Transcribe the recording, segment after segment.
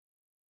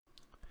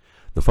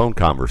The phone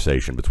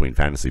conversation between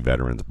fantasy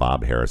veterans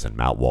Bob Harris and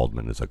Matt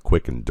Waldman is a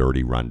quick and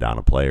dirty rundown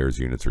of players,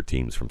 units, or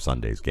teams from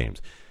Sunday's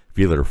games.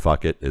 Feel it or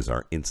fuck it is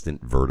our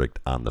instant verdict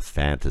on the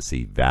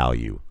fantasy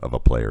value of a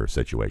player or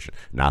situation,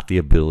 not the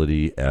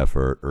ability,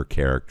 effort, or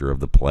character of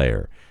the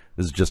player.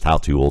 This is just how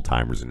two old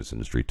timers in this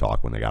industry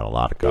talk when they got a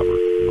lot to cover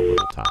in a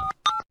little time.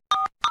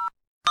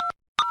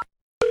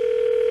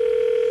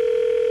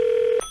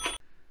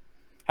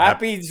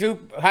 Happy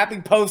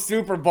post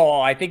Super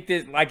Bowl. I think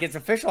that it's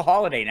official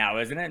holiday now,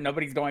 isn't it?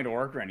 Nobody's going to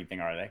work or anything,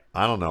 are they?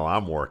 I don't know.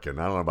 I'm working.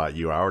 I don't know about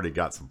you. I already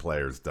got some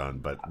players done,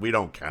 but we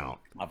don't count.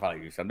 I'll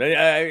probably do something.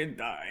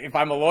 If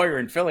I'm a lawyer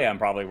in Philly, I'm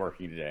probably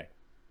working today.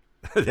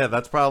 Yeah,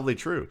 that's probably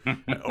true.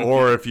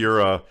 or if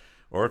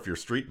you're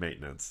street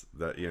maintenance,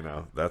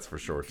 that's for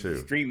sure too.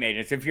 Street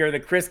maintenance. If you're the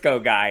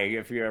Crisco guy,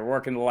 if you're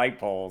working the light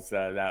poles,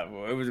 that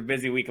it was a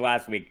busy week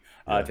last week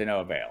to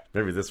no avail.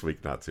 Maybe this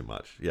week not too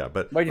much. Yeah,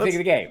 but what do you think of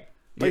the game?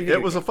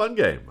 It was a fun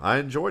game. I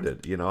enjoyed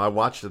it. I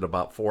watched it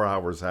about 4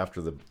 hours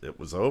after it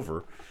was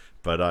over,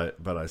 but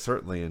I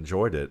certainly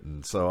enjoyed it.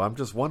 And so I'm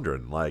just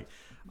wondering,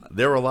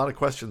 there were a lot of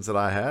questions that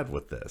I had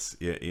with this,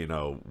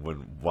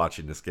 when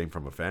watching this game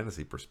from a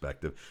fantasy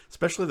perspective,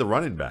 especially the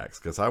running backs,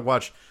 because I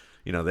watched,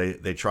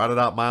 they trotted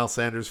out Miles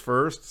Sanders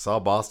first, saw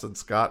Boston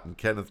Scott and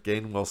Kenneth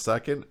Gainwell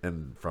second,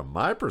 and from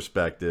my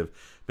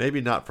perspective,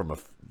 maybe not from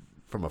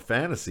a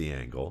fantasy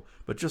angle,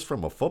 but just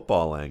from a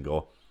football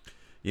angle.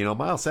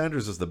 Miles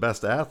Sanders is the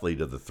best athlete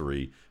of the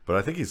three, but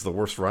I think he's the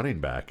worst running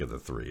back of the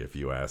three, if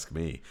you ask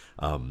me.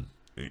 I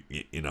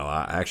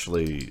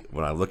actually,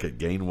 when I look at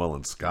Gainwell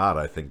and Scott,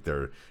 I think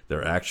they're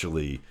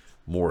actually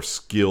more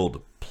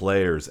skilled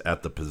players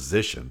at the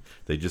position.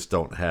 They just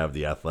don't have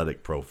the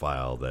athletic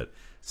profile that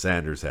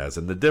Sanders has,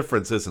 and the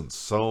difference isn't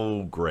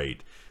so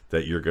great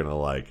that you're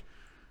gonna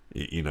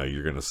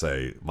you're gonna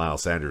say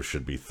Miles Sanders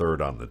should be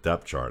third on the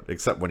depth chart,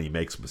 except when he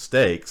makes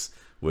mistakes,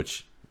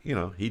 which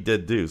he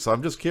did do. So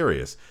I'm just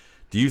curious.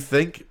 Do you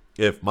think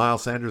if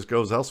Miles Sanders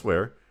goes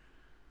elsewhere,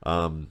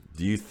 do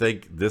you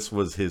think this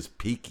was his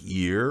peak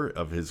year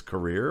of his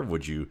career?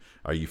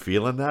 Are you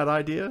feeling that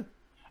idea?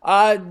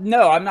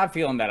 No, I'm not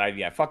feeling that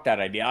idea. Fuck that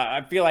idea.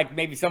 I feel like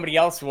maybe somebody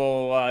else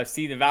will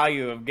see the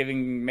value of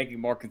making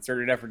more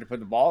concerted effort to put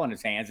the ball in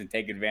his hands and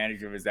take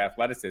advantage of his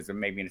athleticism,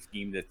 maybe in a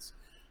scheme that's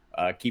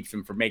keeps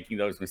him from making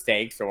those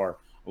mistakes or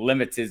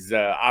limits his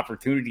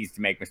opportunities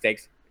to make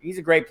mistakes. He's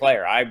a great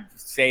player. I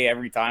say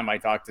every time I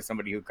talk to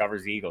somebody who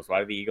covers the Eagles, why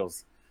do the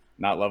Eagles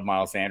not love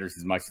Miles Sanders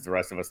as much as the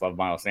rest of us love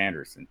Miles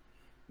Sanders? And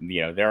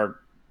their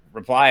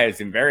reply is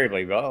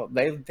invariably, well,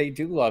 they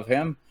do love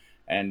him.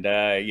 And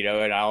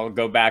and I'll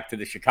go back to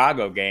the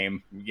Chicago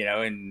game,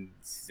 and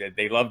said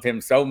they loved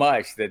him so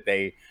much that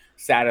they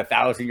sat a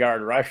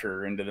 1,000-yard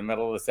rusher into the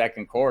middle of the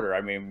second quarter. I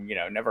mean,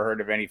 never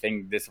heard of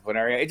anything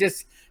disciplinary. It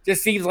just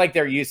seems like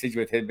their usage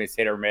with him is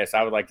hit or miss.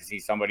 I would like to see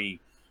somebody.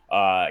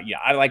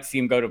 I'd like to see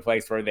him go to a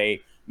place where they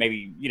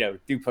maybe,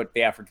 do put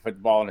the effort to put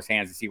the ball in his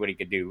hands and see what he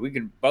could do. We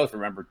can both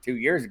remember 2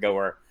 years ago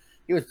where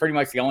he was pretty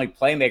much the only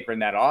playmaker in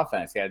that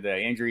offense. He had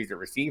the injuries at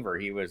receiver.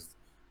 He was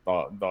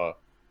the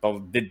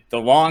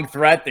long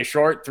threat, the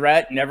short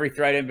threat, and every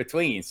threat in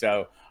between.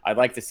 So I'd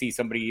like to see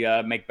somebody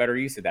make better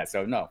use of that.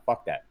 So no,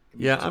 fuck that.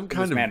 Yeah, I'm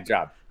kind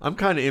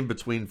of in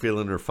between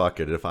feeling or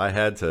fuck it. If I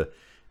had to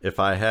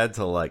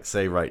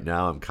say right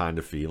now, I'm kind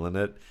of feeling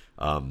it.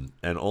 And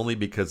only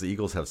because the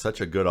Eagles have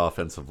such a good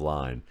offensive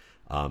line.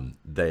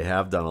 They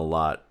have done a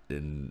lot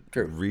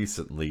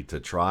recently to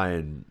try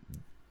and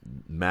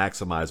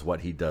maximize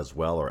what he does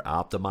well or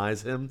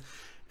optimize him.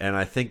 And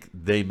I think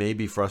they may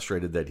be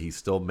frustrated that he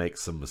still makes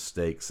some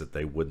mistakes that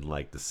they wouldn't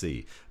like to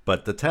see.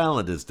 But the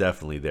talent is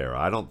definitely there.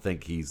 I don't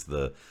think he's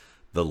the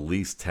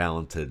least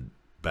talented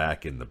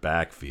back in the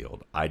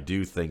backfield. I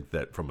do think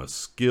that from a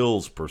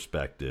skills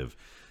perspective,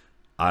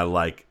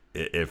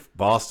 if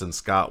Boston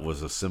Scott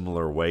was a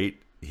similar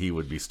weight, he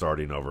would be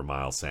starting over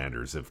Miles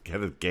Sanders. If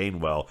Kenneth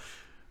Gainwell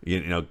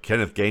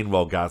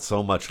got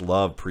so much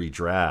love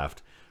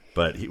pre-draft,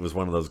 but he was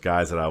one of those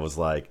guys that I was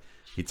like,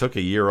 he took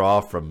a year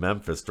off from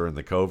Memphis during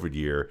the COVID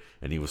year,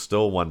 and he was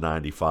still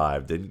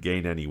 195, didn't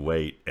gain any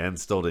weight, and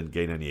still didn't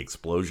gain any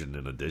explosion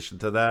in addition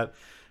to that.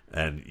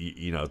 And,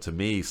 to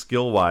me,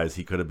 skill-wise,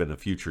 he could have been a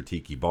future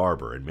Tiki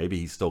Barber, and maybe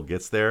he still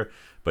gets there,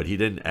 but he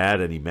didn't add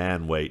any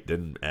man weight,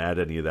 didn't add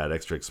any of that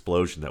extra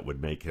explosion that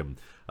would make him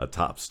a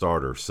top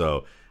starter.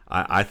 So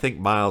I think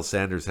Miles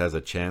Sanders has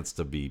a chance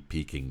to be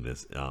peaking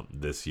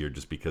this year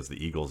just because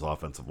the Eagles'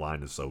 offensive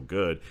line is so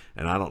good,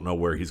 and I don't know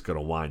where he's going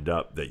to wind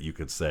up that you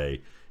could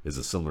say is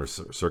a similar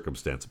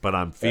circumstance. But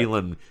I'm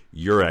feeling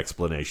your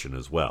explanation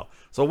as well.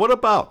 So what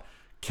about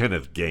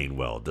Kenneth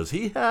Gainwell? Does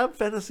he have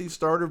fantasy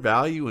starter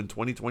value in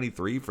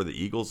 2023 for the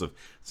Eagles if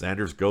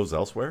Sanders goes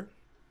elsewhere?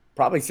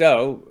 Probably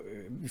so.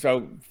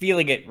 So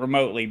feeling it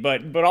remotely,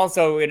 but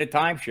also in a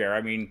timeshare.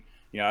 I mean,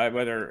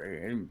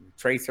 whether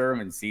Trey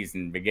Sermon's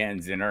season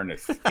begins in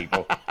earnest,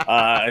 people.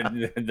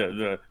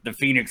 The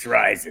Phoenix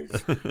rises.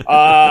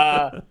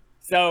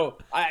 So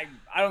I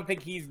don't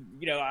think he's,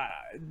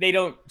 they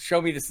don't show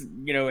me this,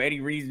 any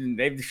reason.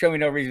 They've shown me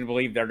no reason to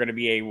believe they're going to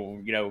be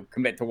able,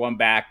 commit to one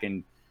back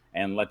and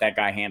and let that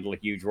guy handle a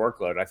huge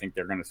workload. I think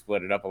they're going to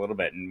split it up a little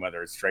bit, and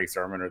whether it's Trey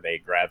Sermon or they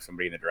grab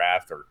somebody in the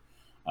draft or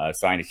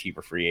sign a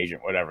cheaper free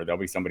agent, whatever, there'll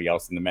be somebody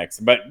else in the mix.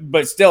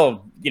 But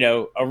still,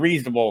 a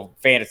reasonable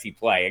fantasy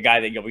play, a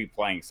guy that you'll be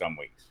playing some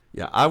weeks.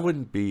 Yeah, I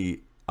wouldn't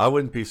be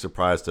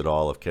surprised at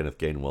all if Kenneth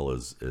Gainwell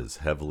is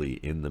heavily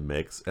in the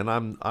mix,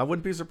 and I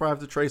wouldn't be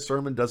surprised if Trey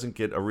Sermon doesn't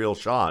get a real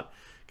shot,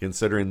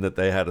 considering that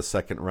they had a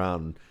second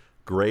round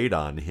grade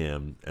on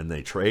him and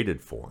they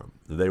traded for him.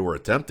 They were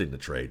attempting to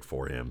trade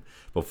for him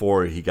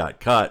before he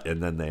got cut,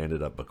 and then they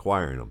ended up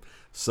acquiring him.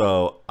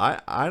 So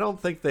I don't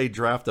think they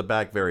draft a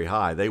back very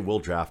high. They will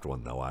draft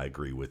one, though. I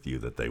agree with you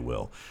that they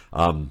will.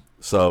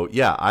 So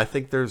yeah, I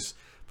think there's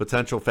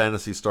potential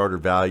fantasy starter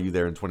value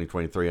there in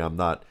 2023. I'm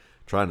not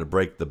trying to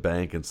break the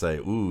bank and say,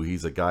 ooh,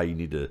 he's a guy you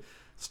need to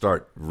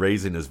start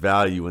raising his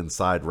value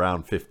inside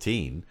round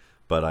 15.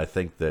 But I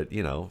think that,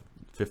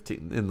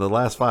 15 in the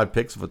last 5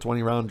 picks of a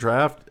 20-round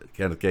draft,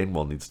 Kenneth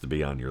Gainwell needs to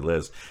be on your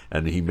list,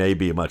 and he may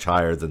be much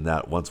higher than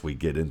that once we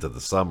get into the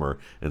summer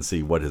and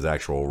see what his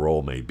actual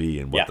role may be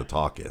and what the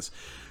talk is.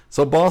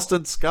 So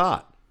Boston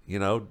Scott,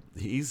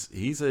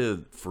 he's a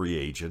free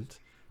agent.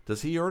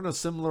 Does he earn a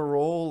similar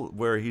role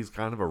where he's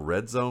kind of a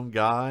red zone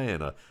guy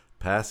and a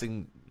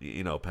passing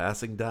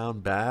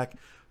down back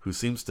who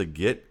seems to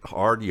get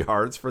hard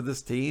yards for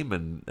this team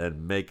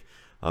and make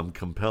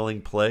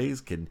compelling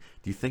plays? Do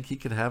you think he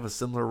can have a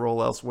similar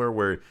role elsewhere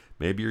where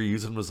maybe you're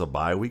using him as a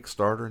bye week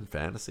starter in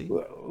fantasy?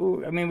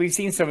 I mean, we've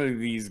seen some of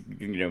these,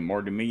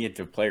 more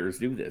diminutive players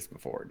do this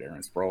before.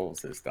 Darren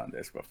Sproles has done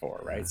this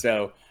before, right?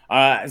 So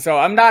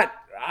I'm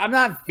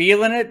not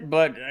feeling it,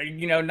 but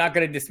not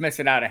going to dismiss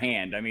it out of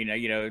hand. I mean,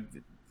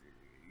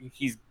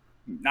 he's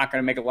not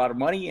going to make a lot of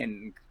money,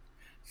 and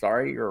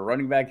sorry, you're a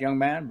running back, young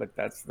man, but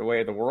that's the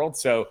way of the world.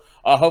 So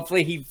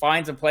hopefully he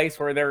finds a place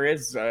where there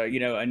is,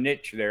 a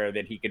niche there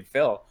that he could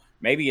fill.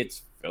 Maybe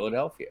it's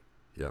Philadelphia.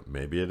 Yeah,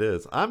 maybe it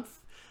is. I'm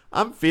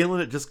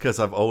feeling it just because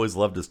I've always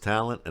loved his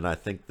talent, and I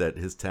think that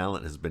his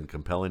talent has been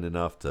compelling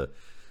enough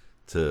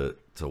to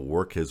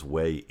work his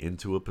way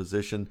into a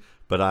position.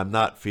 But I'm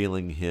not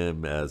feeling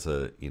him as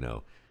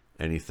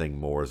anything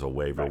more as a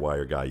waiver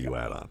wire guy you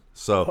add on.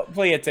 So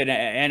hopefully it's an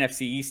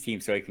NFC East team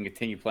so he can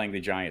continue playing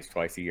the Giants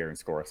twice a year and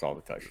score us all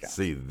the touchdowns.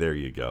 See, there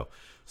you go.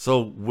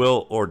 So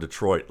or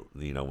Detroit,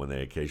 when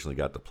they occasionally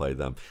got to play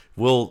them,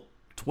 will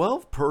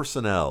 12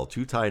 personnel,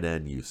 2 tight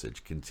end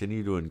usage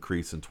continue to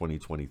increase in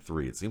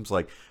 2023? It seems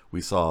like we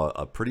saw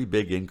a pretty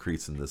big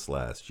increase in this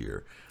last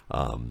year.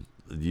 Do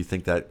you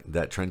think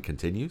that trend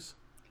continues?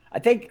 I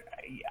think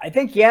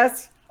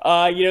yes.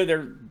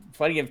 There's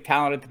plenty of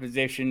talent at the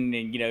position,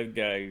 and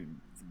the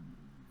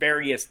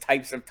various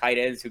types of tight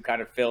ends who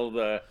kind of fill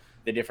the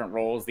different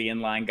roles, the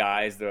inline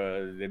guys,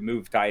 the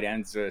move tight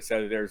ends.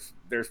 So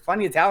there's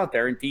plenty of talent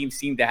there, and teams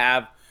seem to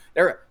have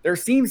there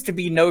seems to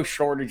be no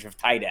shortage of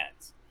tight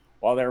ends.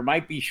 While there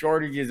might be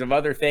shortages of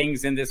other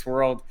things in this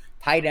world,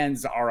 tight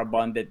ends are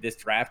abundant. This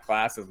draft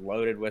class is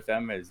loaded with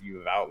them, as you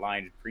have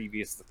outlined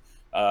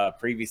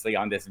previously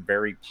on this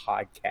very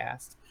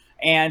podcast.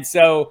 And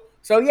so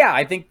yeah,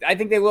 I think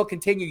they will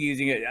continue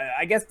using it.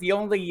 I guess the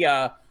only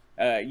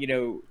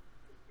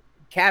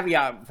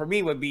caveat for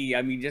me would be,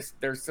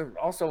 there's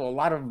also a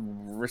lot of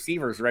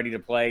receivers ready to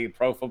play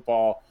pro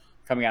football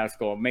coming out of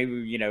school.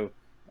 Maybe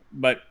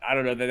but I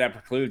don't know that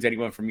precludes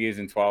anyone from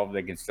using 12.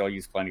 They can still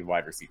use plenty of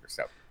wide receivers.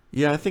 So.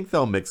 Yeah, I think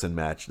they'll mix and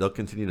match. They'll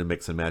continue to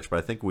mix and match, but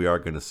I think we are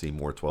going to see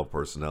more 12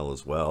 personnel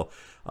as well,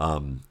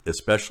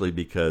 especially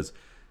because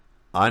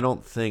I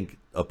don't think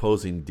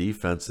opposing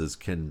defenses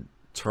can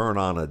turn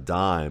on a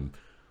dime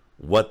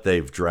what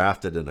they've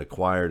drafted and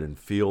acquired and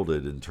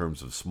fielded in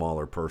terms of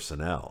smaller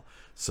personnel.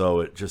 So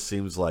it just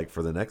seems like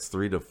for the next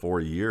 3 to 4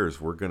 years,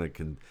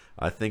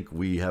 I think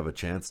we have a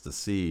chance to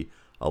see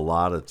a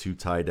lot of 2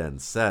 tight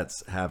end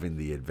sets having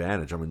the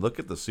advantage. I mean, look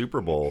at the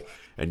Super Bowl,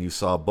 and you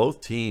saw both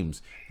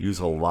teams use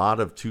a lot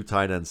of 2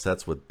 tight end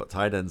sets with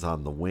tight ends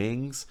on the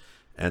wings,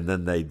 and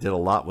then they did a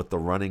lot with the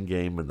running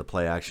game and the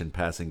play action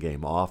passing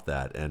game off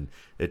that, and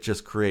it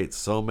just creates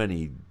so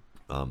many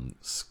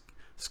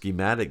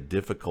schematic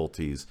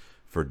difficulties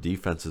for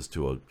defenses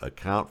to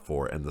account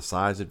for, and the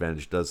size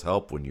advantage does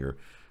help when your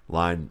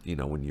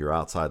when your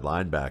outside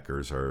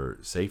linebackers are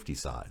safety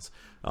size.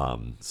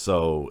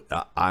 So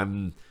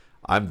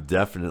I'm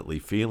definitely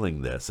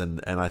feeling this,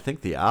 and I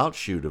think the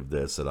outshoot of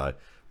this that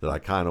I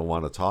kind of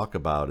want to talk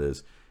about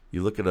is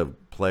you look at a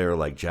player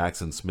like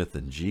Jackson Smith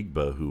and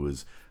Jigba, who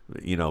is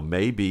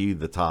maybe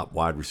the top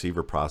wide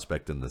receiver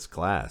prospect in this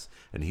class,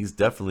 and he's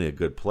definitely a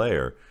good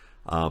player,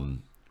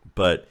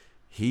 but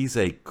he's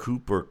a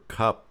Cooper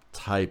Kupp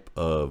type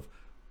of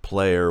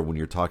player when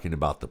you're talking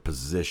about the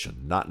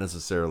position, not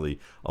necessarily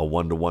a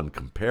one-to-one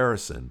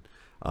comparison,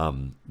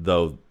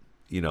 though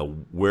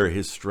where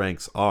his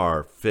strengths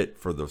are fit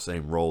for the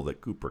same role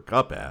that Cooper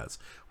Kupp has,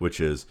 which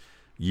is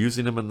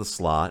using him in the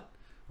slot,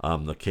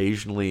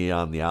 occasionally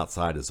on the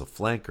outside as a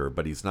flanker,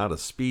 but he's not a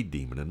speed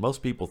demon. And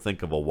most people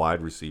think of a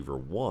wide receiver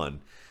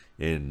 1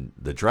 in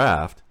the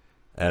draft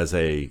as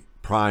a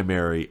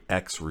primary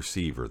X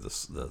receiver, the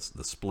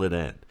split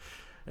end.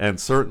 And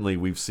certainly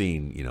we've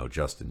seen,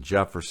 Justin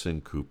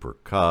Jefferson, Cooper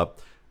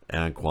Kupp,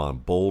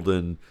 Anquan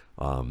Bolden,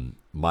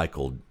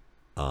 Michael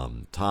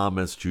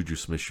Thomas, Juju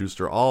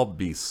Smith-Schuster, all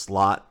be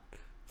slot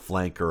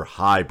flanker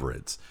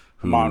hybrids.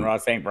 Amon-Ra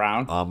St.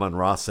 Brown.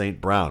 Amon-Ra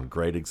St. Brown,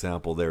 great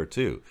example there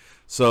too.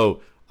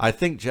 So I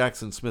think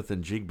Jackson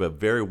Smith-Njigba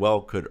very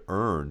well could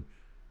earn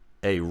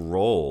a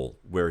role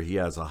where he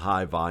has a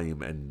high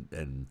volume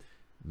and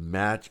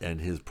match, and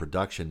his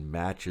production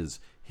matches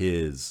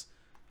his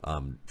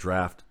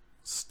draft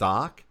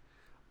stock.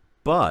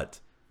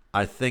 But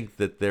I think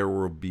that there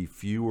will be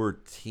fewer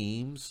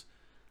teams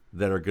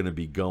that are going to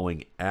be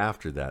going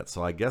after that.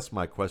 So I guess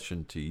my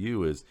question to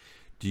you is,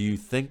 do you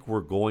think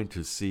we're going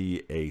to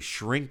see a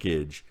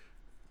shrinkage,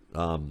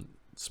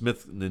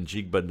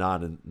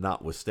 Smith-Njigba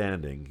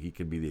notwithstanding, he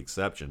can be the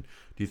exception.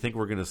 Do you think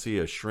we're going to see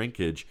a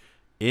shrinkage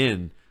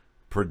in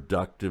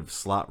productive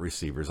slot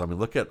receivers? I mean,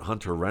 look at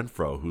Hunter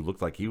Renfrow, who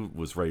looked like he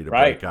was ready to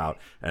break out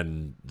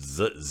and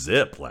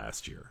zip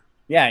last year.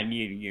 Yeah, and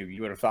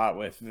you would have thought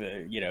with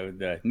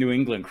the New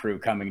England crew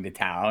coming to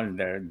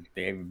town,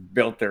 they've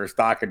built their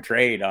stock and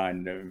trade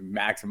on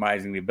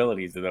maximizing the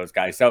abilities of those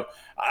guys. So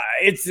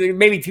it's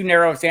maybe too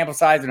narrow a sample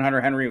size, and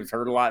Hunter Henry was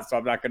hurt a lot, so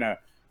I'm not gonna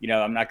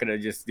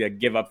just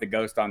give up the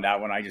ghost on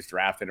that one. I just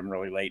drafted him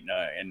really late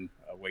in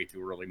a way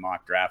too early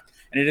mock draft,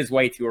 and it is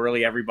way too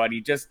early. Everybody,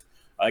 just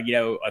a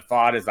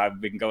thought as I've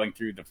been going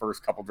through the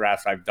first couple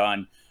drafts I've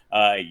done.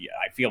 I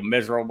feel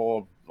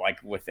miserable. Like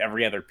with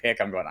every other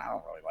pick, I'm going, I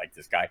don't really like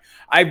this guy.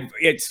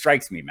 It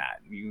strikes me,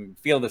 Matt, you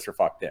feel this or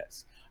fuck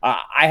this.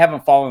 I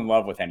haven't fallen in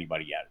love with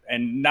anybody yet,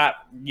 and not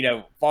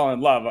fall in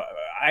love.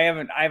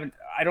 I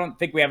don't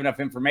think we have enough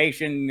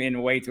information in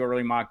a way too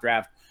early mock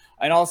draft,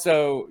 and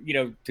also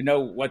to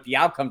know what the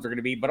outcomes are going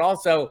to be. But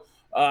also,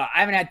 I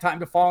haven't had time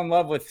to fall in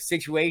love with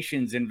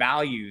situations and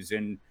values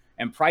and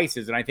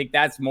prices, and I think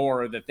that's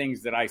more of the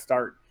things that I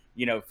start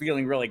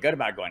feeling really good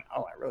about. Going,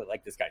 oh, I really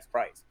like this guy's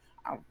price.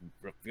 I don't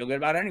feel good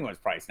about anyone's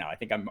price now. I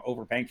think I'm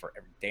overpaying for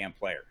every damn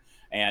player.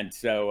 And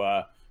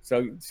so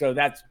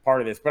that's part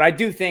of this. But I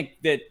do think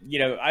that,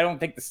 I don't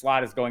think the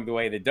slot is going the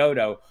way of the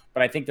dodo,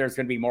 but I think there's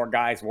going to be more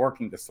guys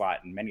working the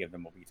slot, and many of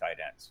them will be tight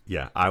ends.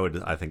 Yeah,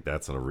 I think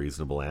that's a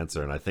reasonable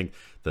answer. And I think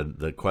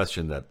the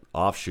question that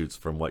offshoots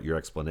from what your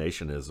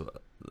explanation is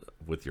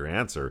with your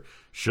answer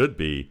should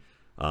be,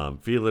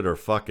 feel it or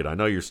fuck it. I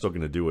know you're still going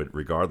to do it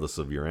regardless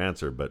of your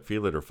answer, but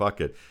feel it or fuck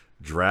it.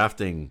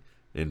 Drafting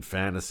in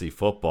fantasy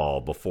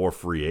football before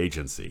free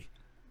agency.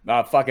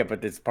 Fuck it,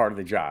 but it's part of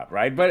the job,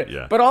 right?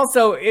 But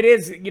also it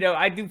is,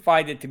 I do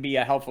find it to be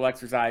a helpful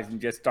exercise and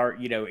just start,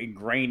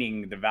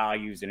 ingraining the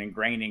values and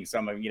ingraining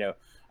some of,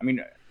 I mean,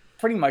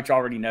 pretty much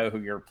already know who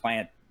your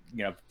plant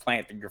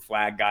your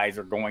flag guys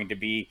are going to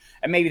be.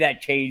 And maybe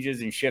that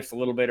changes and shifts a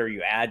little bit, or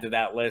you add to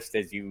that list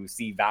as you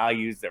see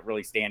values that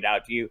really stand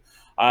out to you.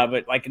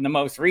 But like in the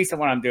most recent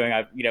one I'm doing,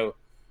 I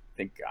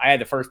think I had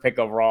the first pick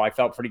overall. I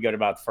felt pretty good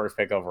about the first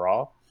pick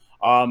overall.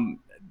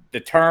 The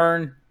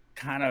turn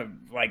kind of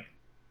like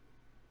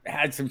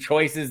had some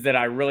choices that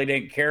I really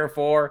didn't care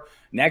for.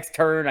 Next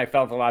turn, I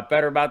felt a lot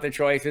better about the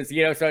choices,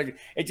 so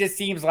it just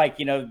seems like,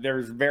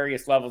 there's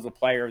various levels of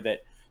player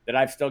that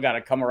I've still got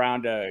to come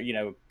around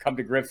to, come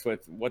to grips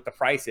with what the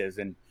price is.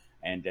 And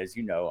as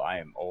you know, I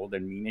am old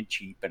and mean and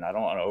cheap, and I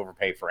don't want to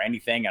overpay for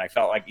anything. And I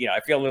felt like,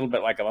 I feel a little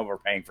bit like I'm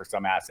overpaying for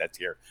some assets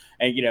here.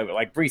 And,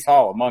 like Breece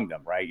Hall among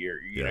them, right? You're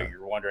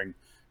wondering,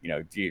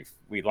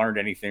 we learned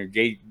anything.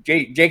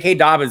 J.K.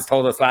 Dobbins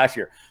told us last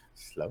year,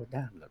 slow it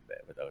down a little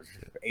bit with those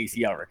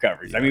ACL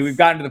recoveries. Yes. I mean, we've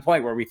gotten to the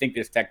point where we think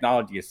this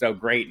technology is so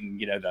great, and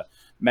the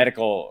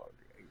medical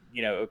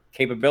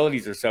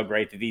capabilities are so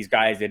great that these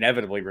guys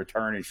inevitably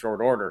return in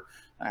short order.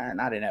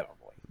 Not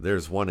inevitably.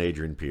 There's one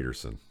Adrian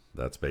Peterson.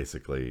 That's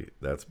basically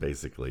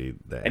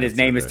the and his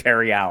name is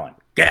Terry Allen.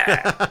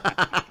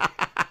 Yeah.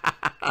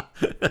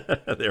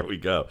 There we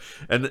go.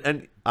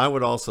 And I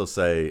would also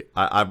say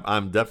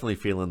I'm definitely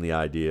feeling the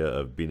idea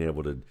of being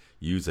able to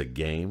use a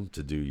game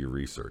to do your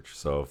research.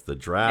 So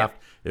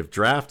if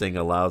drafting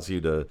allows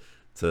you to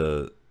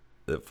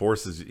it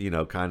forces,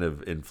 kind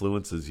of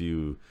influences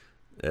you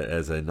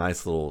as a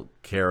nice little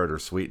carrot or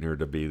sweetener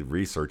to be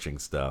researching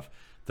stuff,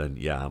 then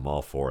yeah, I'm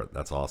all for it.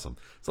 That's awesome.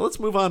 So let's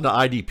move on to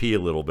IDP a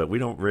little bit. We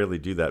don't really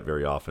do that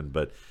very often,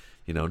 but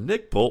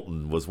Nick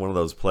Bolton was one of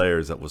those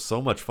players that was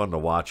so much fun to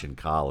watch in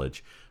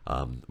college.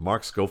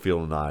 Mark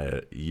Schofield and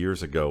I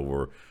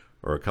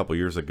a couple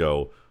years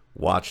ago,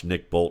 watched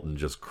Nick Bolton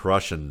just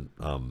crushing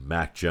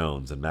Mac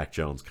Jones, and Mac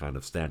Jones kind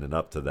of standing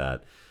up to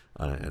that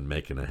and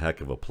making a heck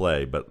of a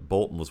play. But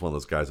Bolton was one of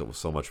those guys that was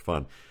so much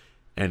fun.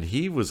 And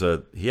he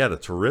had a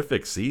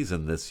terrific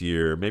season this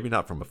year, maybe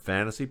not from a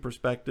fantasy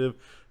perspective,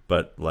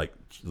 but like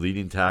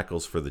leading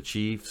tackles for the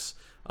Chiefs,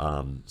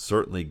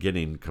 certainly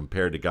getting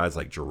compared to guys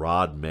like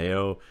Gerard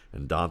Mayo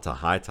and Donta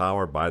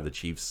Hightower by the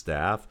Chiefs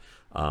staff.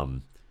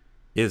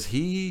 Is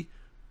he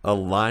a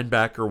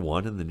linebacker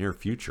one in the near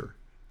future?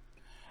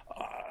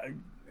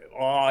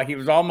 He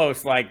was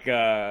almost like,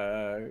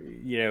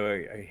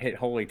 hit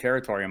holy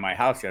territory in my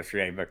house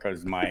yesterday,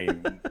 because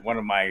one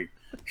of my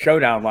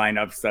showdown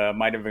lineups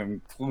might have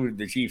included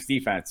the Chiefs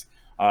defense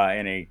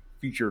in a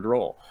featured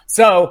role.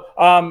 So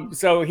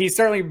he's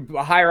certainly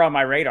higher on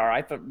my radar.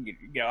 I thought,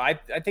 I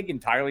think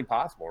entirely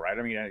possible, right?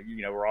 I mean,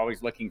 we're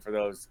always looking for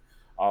those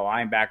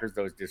linebackers,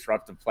 those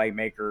disruptive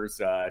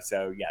playmakers.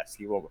 So yes,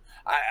 he will.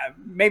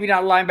 Maybe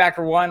not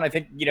linebacker one. I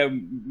think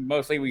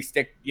mostly we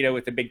stick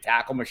with the big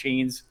tackle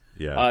machines.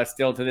 Yeah.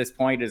 Still to this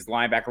point as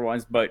linebacker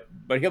ones, but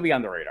he'll be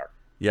on the radar.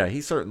 Yeah,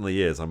 he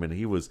certainly is. I mean,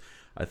 he was,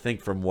 I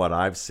think, from what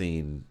I've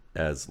seen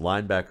as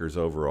linebackers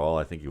overall,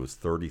 I think he was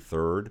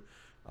 33rd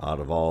out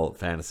of all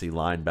fantasy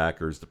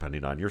linebackers,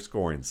 depending on your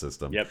scoring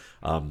system. Yep.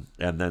 And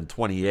then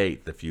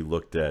 28th if you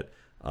looked at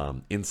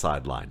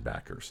inside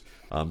linebackers.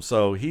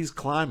 So he's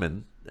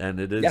climbing, and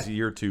it is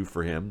year 2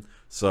 for him.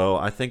 So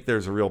I think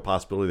there's a real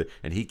possibility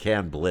and he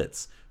can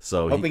blitz.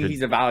 So hoping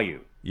he's a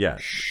value. Yeah.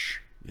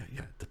 Yeah.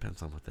 It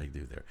depends on what they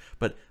do there.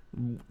 But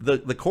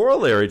the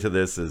corollary to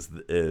this is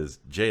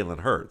Jalen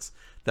Hurts.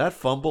 That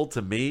fumble,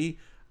 to me,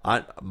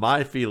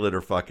 my feel it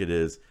or fuck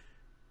it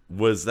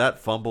was that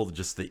fumble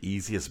just the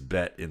easiest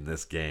bet in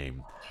this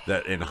game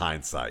that in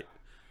hindsight?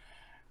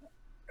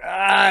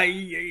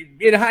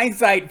 In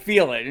hindsight,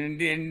 feel it, and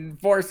in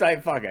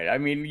foresight, fuck it. I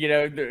mean,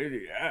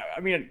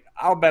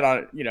 I'll bet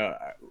on it.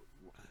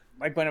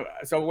 Like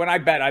when I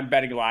bet, I'm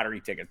betting lottery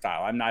ticket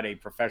style. I'm not a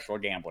professional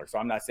gambler, so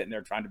I'm not sitting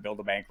there trying to build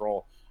a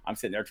bankroll. I'm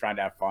sitting there trying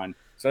to have fun.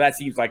 So that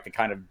seems like the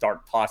kind of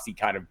dark posse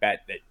kind of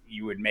bet that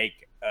you would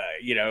make,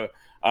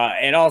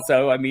 and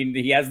also, I mean,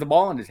 he has the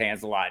ball in his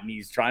hands a lot, and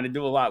he's trying to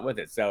do a lot with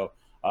it. So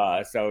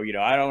I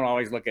don't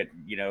always look at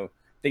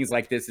things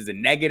like this as a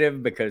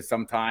negative, because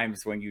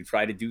sometimes when you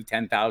try to do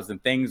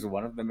 10,000 things,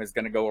 one of them is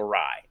going to go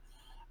awry.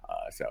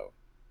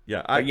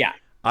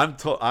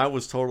 I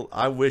was total.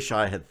 I wish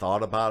I had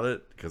thought about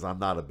it, because I'm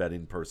not a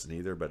betting person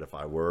either. But if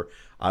I were,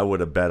 I would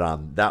have bet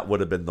on that. Would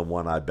have been the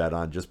one I bet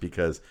on, just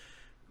because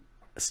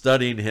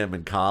studying him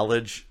in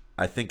college,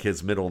 I think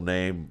his middle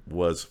name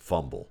was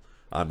Fumble.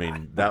 I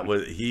mean,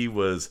 he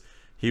was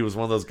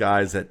one of those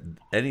guys that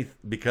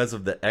because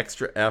of the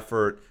extra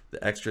effort,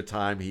 the extra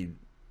time he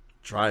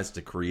tries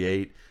to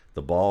create,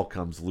 the ball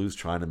comes loose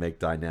trying to make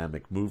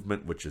dynamic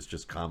movement, which is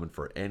just common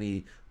for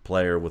any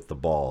player with the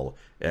ball.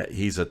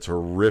 He's a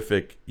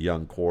terrific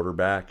young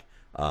quarterback.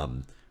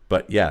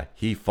 But yeah,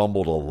 he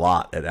fumbled a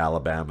lot at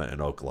Alabama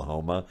and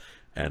Oklahoma,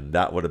 and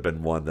that would have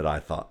been one that I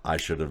thought I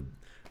should have.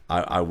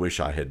 I wish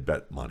I had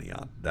bet money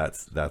on.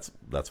 That's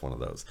one of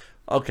those.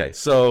 Okay,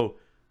 so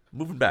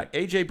moving back,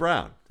 AJ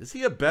Brown, is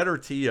he a better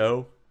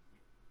TO?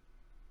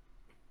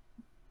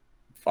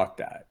 Fuck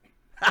that.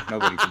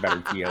 Nobody's a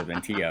better TO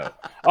than TO.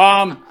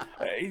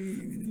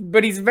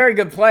 But he's a very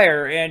good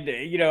player, and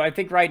I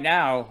think right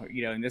now,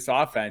 in this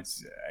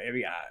offense, I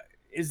mean,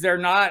 is there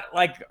not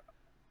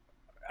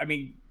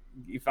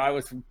if I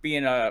was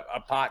being a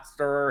pot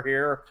stirrer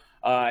here,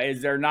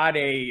 is there not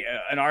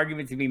an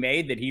argument to be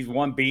made that he's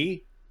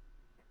 1B?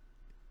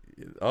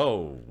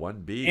 Oh,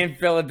 1B in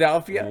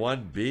Philadelphia.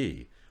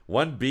 1B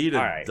to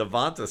right.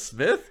 Devonta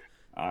Smith.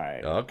 All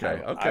right.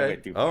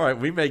 Okay. All right.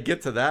 We may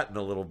get to that in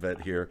a little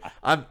bit here.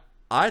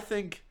 I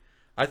think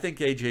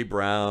AJ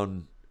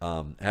Brown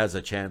has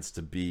a chance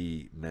to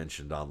be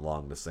mentioned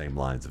along the same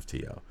lines of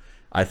T.O.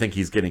 I think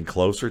he's getting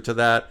closer to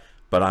that,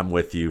 but I'm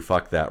with you.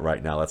 Fuck that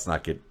right now. Let's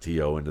not get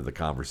T.O. into the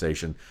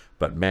conversation.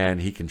 But man,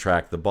 he can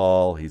track the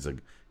ball.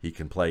 He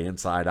can play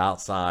inside,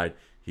 outside.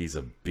 He's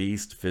a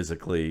beast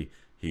physically.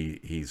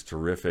 He's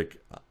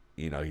terrific.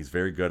 He's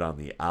very good on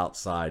the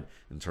outside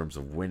in terms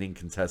of winning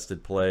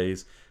contested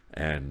plays.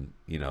 And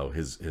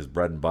his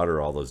bread and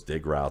butter, all those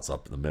dig routes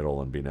up in the middle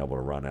and being able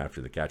to run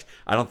after the catch.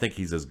 I don't think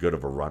he's as good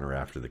of a runner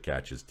after the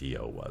catch as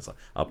T.O. was.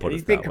 I'll put it that way.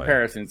 These big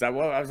comparisons. I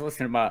was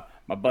listening to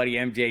my buddy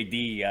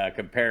MJD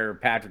compare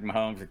Patrick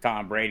Mahomes to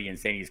Tom Brady and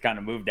saying he's kind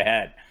of moved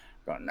ahead.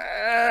 Going,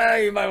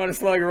 you might want to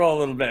slow your roll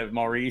a little bit,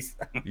 Maurice.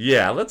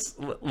 Yeah, let's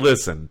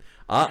listen.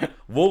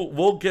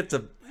 We'll get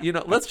to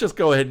Let's just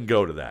go ahead and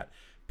go to that.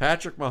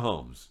 Patrick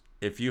Mahomes.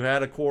 If you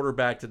had a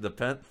quarterback to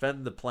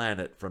defend the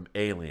planet from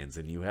aliens,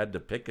 and you had to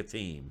pick a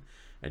team,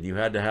 and you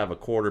had to have a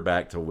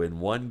quarterback to win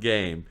one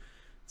game,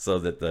 so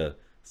that the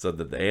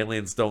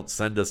aliens don't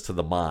send us to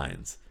the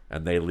mines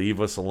and they leave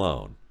us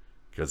alone,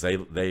 because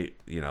they're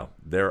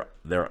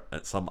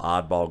some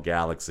oddball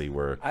galaxy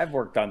where I've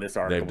worked on this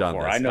article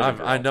before. This.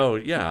 I know.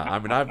 Yeah, I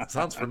mean,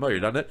 sounds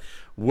familiar, doesn't it?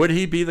 Would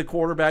he be the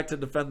quarterback to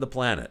defend the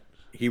planet?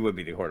 He would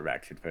be the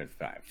quarterback to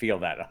feel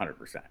that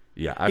 100%.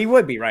 Yeah, he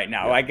would be right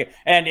now. Yeah.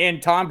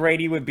 And Tom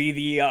Brady would be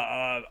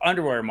the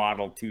underwear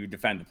model to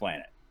defend the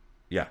planet.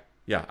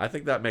 Yeah, I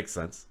think that makes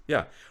sense.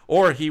 Yeah,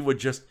 or he would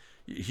just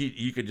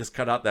you could just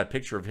cut out that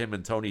picture of him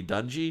and Tony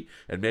Dungy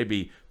and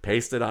maybe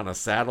paste it on a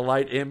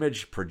satellite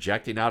image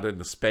projecting out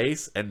into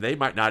space, and they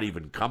might not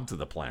even come to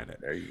the planet.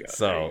 There you go.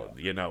 So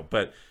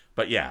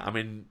but yeah, I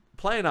mean,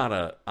 playing on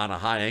a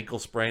high ankle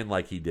sprain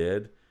like he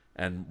did,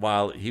 and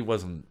while he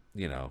wasn't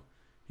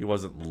he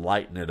wasn't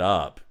lighting it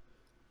up.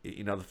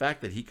 The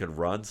fact that he could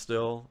run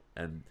still,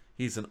 and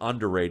he's an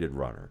underrated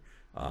runner.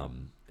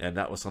 And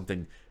that was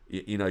something,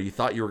 you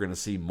thought you were going to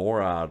see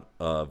more out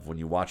of when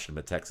you watched him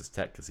at Texas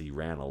Tech, because he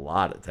ran a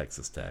lot at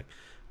Texas Tech,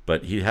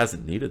 but he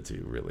hasn't needed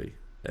to really.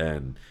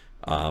 And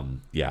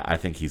yeah, I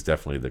think he's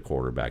definitely the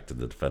quarterback to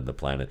defend the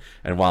planet.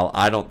 And while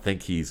I don't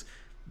think he's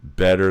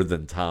better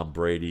than Tom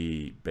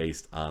Brady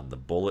based on the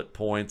bullet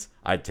points,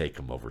 I'd take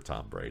him over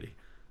Tom Brady.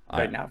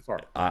 Right now,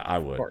 I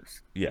would. Of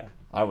course. Yeah,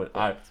 I would.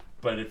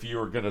 But if you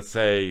were gonna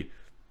say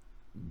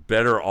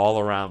better all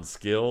around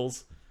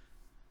skills,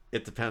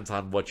 it depends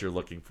on what you're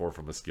looking for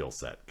from a skill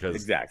set. Because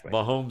Exactly.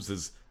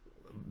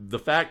 the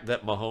fact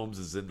that Mahomes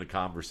is in the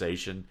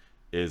conversation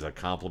is a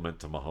compliment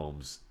to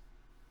Mahomes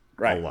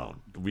Right. alone.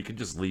 We can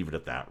just leave it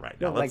at that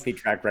right No now. lengthy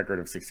track record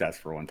of success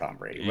for one Tom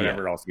Brady,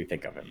 whatever else you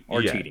think of him,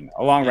 or Yeah. cheating,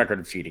 a long record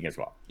of cheating as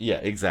well. Yeah,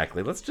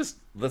 exactly. Let's just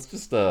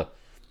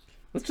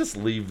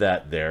leave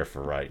that there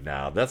for right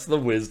now. That's the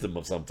wisdom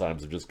of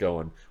sometimes of just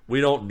going, we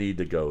don't need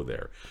to go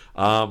there.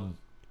 Let's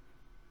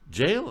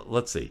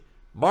see.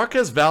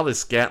 Marquez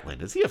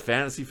Valdes-Scantling, is he a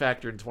fantasy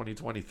factor in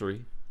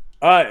 2023?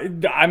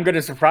 I'm going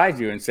to surprise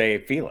you and say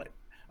feel it,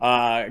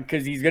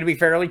 because he's going to be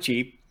fairly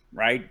cheap,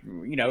 right?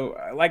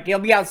 Like he'll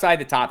be outside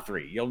the top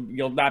three.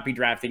 You'll not be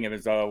drafting him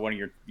as one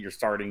of your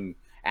starting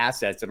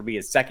assets. It'll be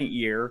his second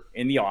year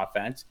in the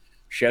offense.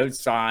 Showed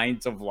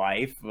signs of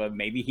life.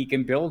 Maybe he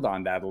can build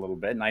on that a little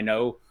bit. And I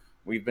know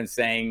we've been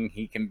saying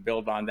he can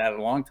build on that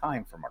a long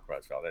time for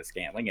Marquez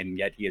Valdes-Scantling, and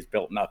yet he has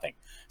built nothing.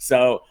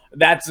 So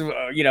that's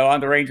on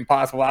the range of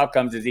possible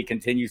outcomes as he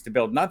continues to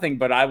build nothing.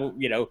 But I will,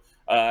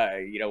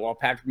 while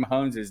Patrick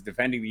Mahomes is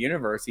defending the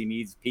universe, he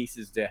needs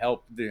pieces to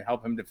help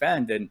him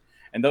defend, and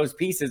those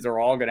pieces are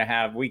all going to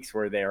have weeks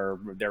where they're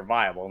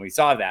viable, and we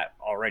saw that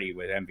already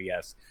with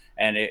MVS.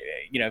 And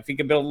if he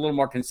can build a little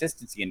more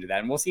consistency into that,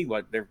 and we'll see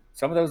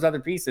some of those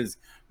other pieces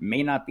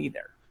may not be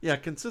there. Yeah,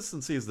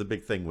 consistency is the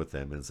big thing with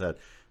him. Is that,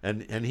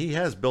 and he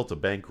has built a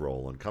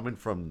bankroll, and coming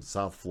from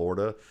South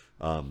Florida,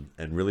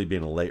 and really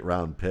being a late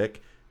round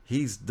pick,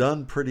 he's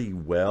done pretty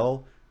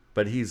well.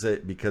 But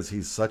because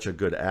he's such a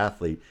good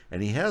athlete,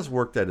 and he has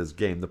worked at his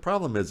game. The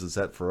problem is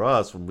that for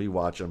us, when we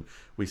watch him,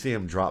 we see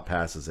him drop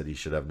passes that he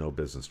should have no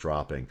business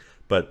dropping.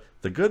 But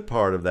the good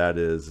part of that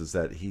is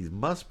that he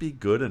must be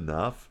good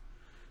enough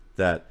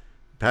that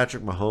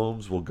Patrick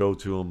Mahomes will go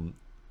to him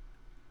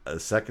a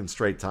second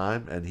straight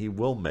time, and he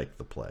will make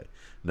the play.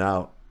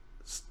 Now,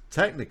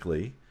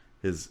 technically,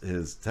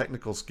 his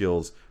technical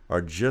skills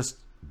are just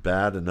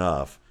bad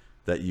enough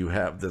that you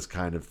have this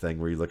kind of thing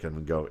where you look at him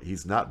and go,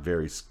 he's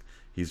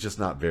just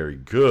not very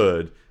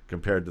good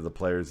compared to the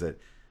players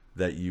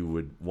that you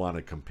would want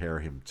to compare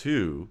him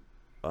to.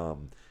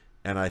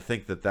 And I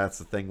think that's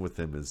the thing with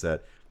him, is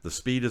that the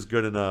speed is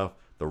good enough,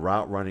 the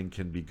route running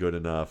can be good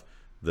enough.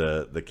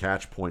 The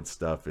catch point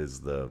stuff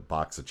is the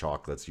box of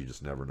chocolates. You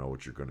just never know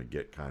what you're going to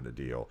get kind of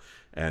deal.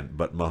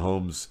 But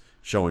Mahomes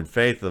showing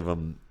faith of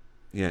him,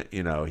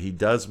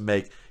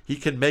 he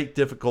can make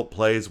difficult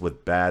plays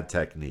with bad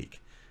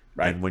technique.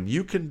 Right. And when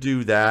you can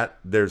do that,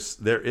 there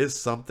is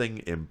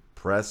something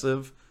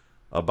impressive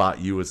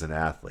about you as an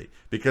athlete.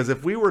 Because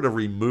if we were to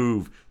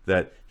remove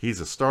that he's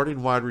a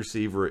starting wide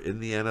receiver in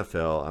the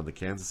NFL on the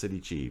Kansas City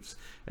Chiefs,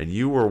 and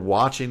you were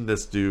watching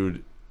this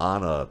dude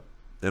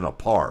in a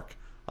park,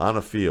 on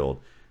a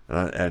field,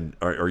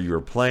 or you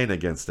were playing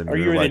against him. Or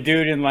you were the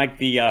dude in like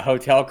the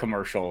hotel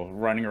commercial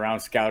running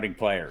around scouting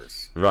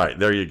players. Right,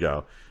 there you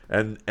go.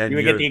 And you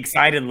would get the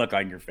excited look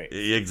on your face.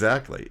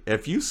 Exactly.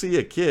 If you see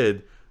a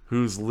kid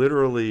who's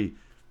literally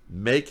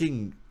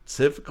making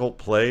difficult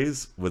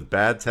plays with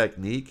bad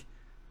technique,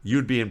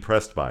 you'd be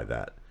impressed by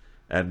that.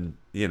 And,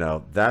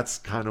 that's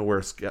kind of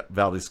where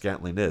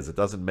Valdes-Scantling is. It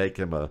doesn't make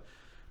him a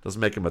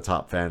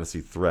top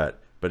fantasy threat,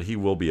 but he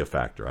will be a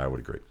factor, I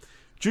would agree.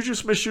 Juju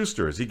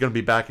Smith-Schuster, is he going to be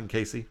back in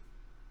KC?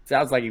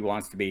 Sounds like he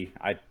wants to be.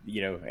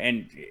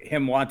 And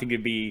him wanting to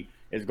be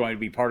is going to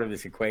be part of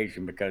this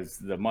equation, because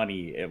the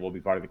money, it will be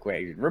part of the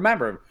equation.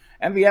 Remember,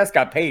 MVS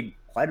got paid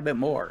quite a bit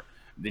more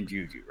than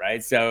Juju,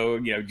 right? So,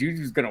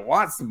 Juju's going to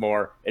want some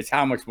more. It's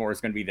how much more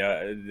is going to be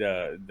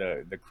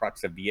the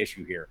crux of the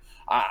issue here.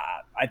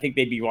 I think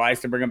they'd be wise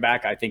to bring him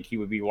back. I think he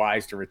would be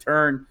wise to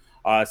return.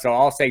 So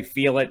I'll say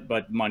feel it,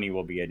 but money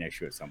will be an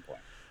issue at some point.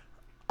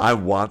 I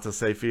want to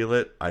say feel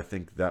it. I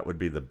think that would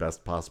be the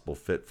best possible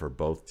fit for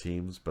both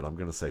teams, but I'm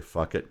going to say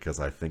fuck it, because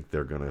I think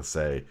they're going to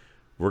say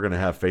we're going to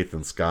have faith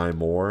in Sky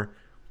Moore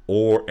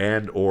or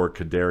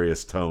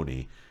Kadarius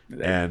Toney.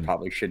 They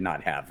probably should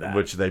not have that.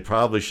 Which they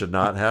probably should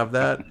not have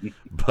that,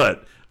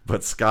 but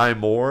Sky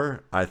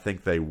Moore, I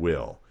think they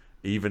will,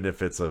 even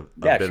if it's a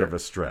bit of a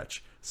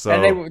stretch. So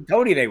and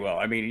Toney, they will.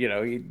 I mean,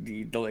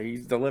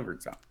 he's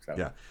delivered some. So.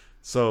 Yeah.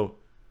 So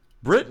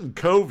Britton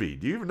Covey,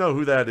 do you even know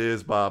who that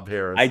is, Bob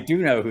Harris? I do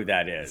know who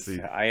that is.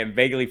 I am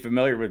vaguely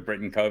familiar with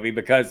Britton Covey,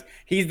 because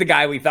he's the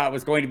guy we thought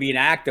was going to be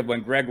inactive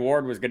when Greg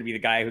Ward was going to be the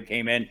guy who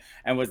came in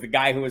and was the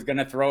guy who was going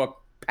to throw a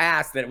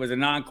pass that was a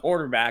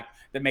non-quarterback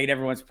that made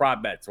everyone's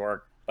prop bets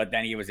work. But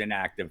then he was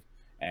inactive,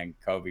 and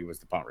Covey was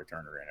the punt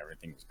returner, and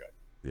everything was good.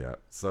 Yeah.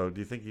 So do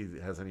you think he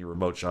has any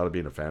remote shot of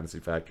being a fantasy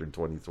factor in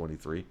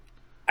 2023?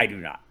 I do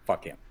not.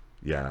 Fuck him.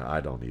 Yeah,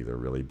 I don't either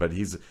really, but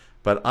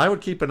I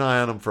would keep an eye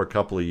on him for a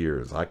couple of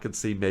years. I could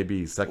see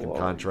maybe second Well, of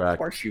contract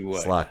course you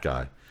would. slot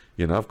guy.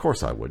 Of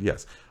course I would.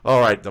 Yes.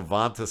 All right,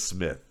 Devonta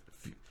Smith,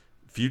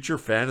 future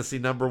fantasy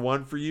number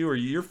one for you, or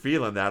you're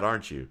feeling that,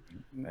 aren't you?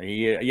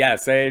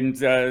 Yes,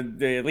 and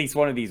at least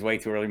one of these way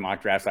too early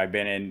mock drafts I've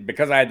been in,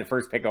 because I had the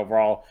first pick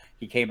overall,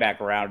 he came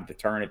back around to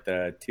turn at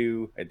the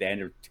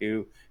end of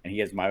two, and he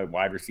has my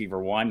wide receiver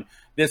one.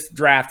 This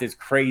draft is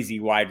crazy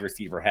wide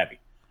receiver heavy.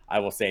 I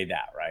will say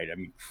that, right? I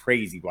mean,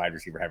 crazy wide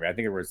receiver heavy. I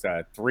think there was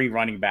 3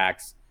 running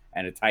backs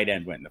and a tight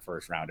end went in the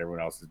first round.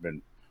 Everyone else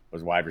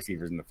was wide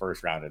receivers in the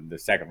first round, and the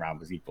second round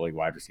was equally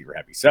wide receiver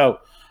heavy. So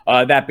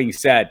that being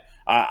said,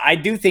 I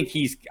do think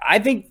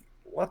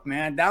look,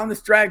 man, down the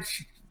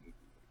stretch,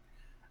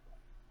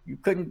 you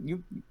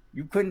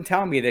couldn't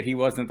tell me that he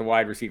wasn't the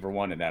wide receiver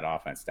one in that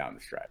offense down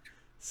the stretch.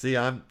 See,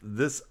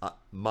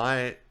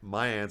 my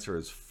answer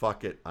is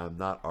fuck it. I'm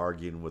not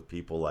arguing with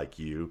people like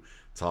you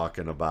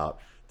talking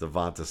about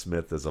Devonta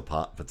Smith as a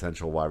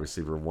potential wide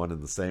receiver one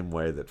in the same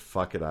way that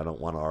fuck it, I don't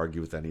want to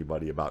argue with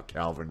anybody about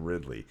Calvin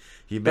Ridley.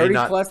 He may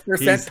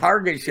 30+%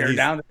 target share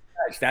down the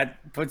stretch.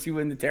 That puts you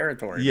in the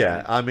territory. Yeah,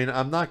 man. I mean,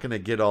 I'm not going to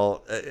get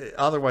all.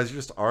 Otherwise, you're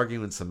just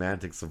arguing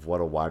semantics of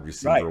what a wide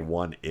receiver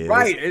one is.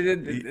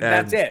 Right,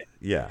 that's it.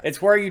 Yeah,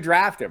 it's where you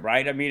draft him,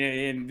 right? I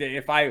mean,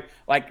 if I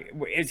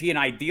is he an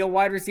ideal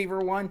wide receiver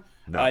one?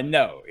 No.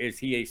 No. Is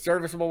he a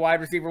serviceable wide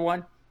receiver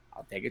one?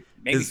 I'll take it.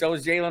 Maybe so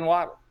is Jalen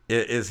Waddle.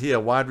 Is he a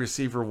wide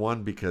receiver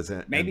one because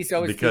maybe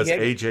so is because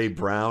AJ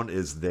Brown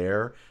is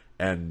there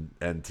and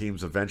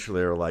teams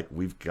eventually are like,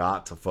 we've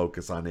got to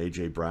focus on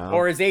AJ Brown?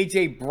 Or is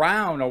AJ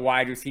Brown a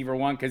wide receiver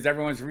one because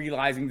everyone's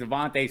realizing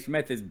Devonta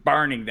Smith is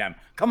burning them?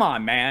 Come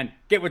on, man,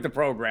 get with the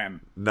program.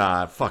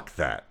 Nah, fuck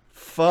that.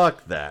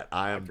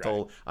 I'm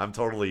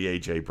totally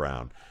AJ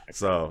Brown.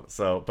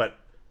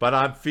 But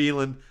I'm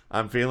feeling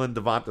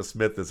Devonta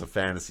Smith as a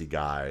fantasy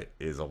guy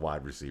is a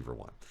wide receiver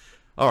one.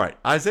 All right,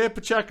 Isaiah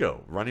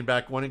Pacheco, running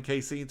back one in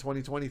KC in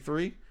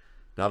 2023.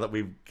 Now that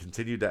we've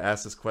continued to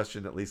ask this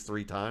question at least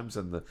 3 times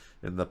in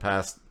the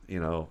past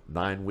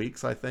 9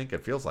 weeks, I think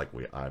it feels like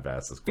I've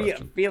asked this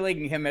question.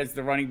 Feeling him as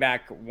the running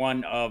back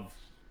one of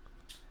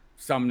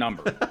some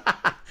number.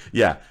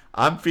 Yeah,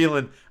 I'm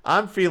feeling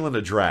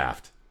a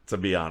draft, to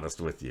be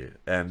honest with you,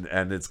 and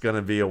it's going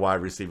to be a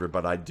wide receiver,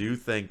 but I do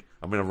think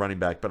I'm going to running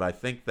back, but I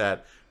think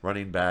that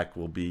running back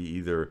will be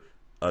either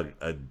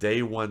a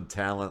day one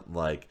talent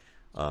like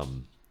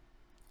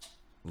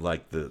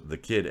the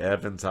kid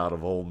Evans out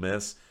of Ole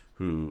Miss,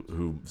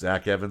 who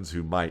Zach Evans,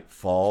 who might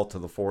fall to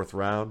the 4th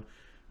round,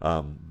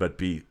 but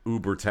be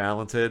uber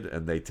talented,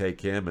 and they take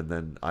him, and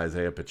then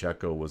Isaiah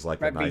Pacheco was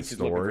like a nice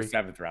story.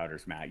 7th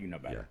rounders, Matt, you know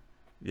better.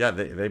 Yeah,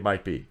 they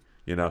might be,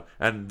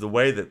 and the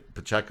way that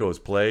Pacheco has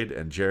played,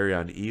 and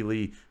Jerrion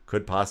Ealy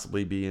could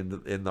possibly be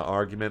in the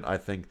argument. I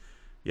think,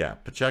 yeah,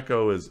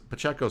 Pacheco's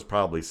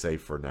probably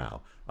safe for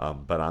now,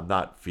 but I'm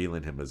not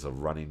feeling him as a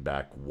running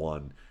back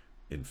one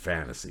in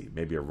fantasy.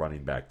 Maybe a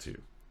running back 2.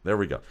 There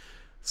we go.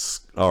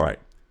 All right.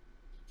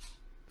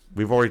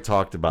 We've already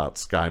talked about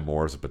Sky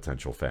Moore as a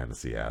potential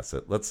fantasy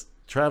asset.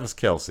 Travis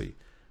Kelce,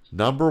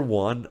 number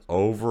 1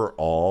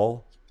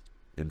 overall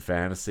in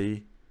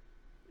fantasy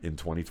in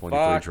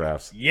 2023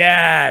 drafts.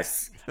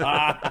 Yes.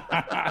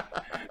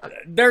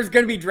 There's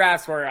going to be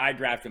drafts where I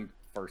draft him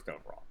first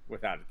overall,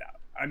 without a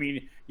doubt. I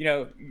mean,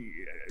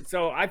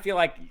 so I feel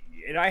like,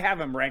 and I have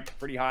him ranked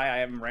pretty high. I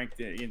have him ranked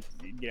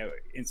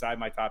inside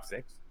my top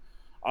 6.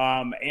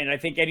 And I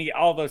think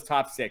all those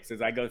top 6,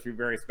 as I go through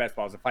various best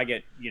balls, if I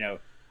get,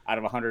 out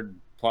of 100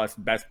 plus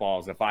best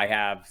balls, if I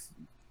have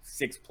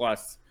 6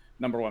 plus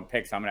number 1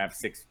 picks, I'm going to have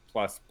 6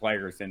 plus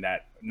players in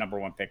that number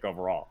 1 pick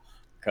overall,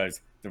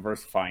 because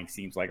diversifying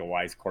seems like a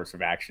wise course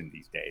of action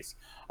these days.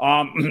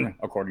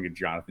 According to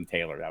Jonathan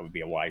Taylor, that would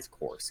be a wise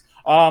course.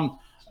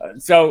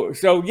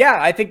 So yeah,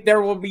 I think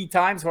there will be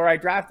times where I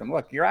draft them.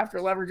 Look, you're after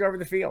leverage over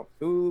the field.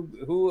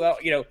 Who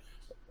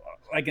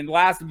like in the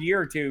last year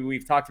or two,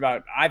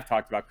 I've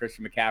talked about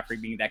Christian McCaffrey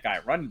being that guy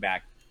at running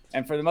back.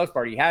 And for the most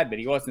part, he had, but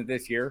he wasn't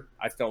this year.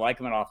 I still like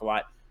him an awful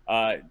lot.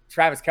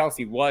 Travis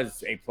Kelce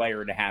was a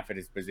player and a half at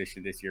his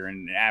position this year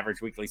in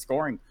average weekly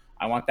scoring.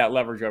 I want that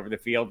leverage over the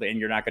field, and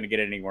you're not going to get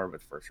it anywhere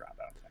but the first round.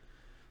 I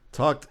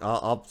don't think.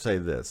 I'll say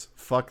this.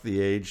 Fuck the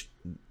age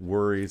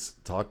worries.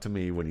 Talk to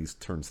me when he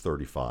turns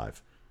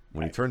 35.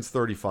 When he turns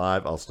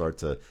 35, I'll start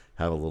to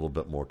have a little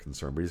bit more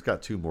concern. But he's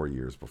got 2 more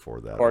years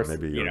before that. Of course,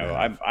 maybe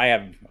I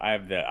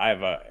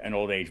have an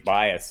old age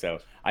bias, so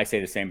I say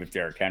the same with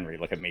Derrick Henry.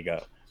 Look at me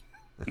go.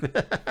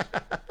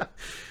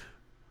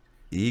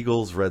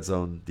 Eagles red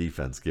zone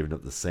defense giving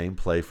up the same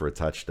play for a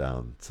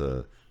touchdown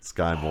to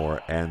Sky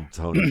Moore and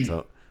Tony,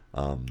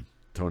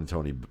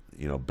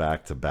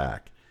 back to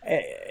back.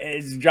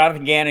 As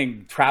Jonathan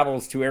Gannon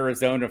travels to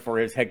Arizona for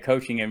his head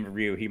coaching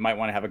interview, he might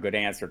want to have a good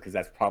answer, because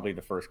that's probably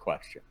the first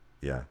question.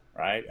 Yeah.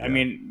 Right. Yeah. I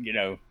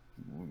mean,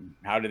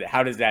 how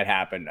does that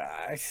happen?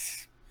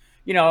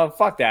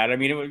 Fuck that. I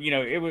mean,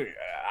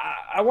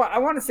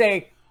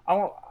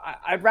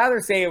 I'd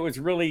rather say it was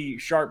really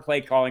sharp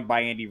play calling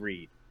by Andy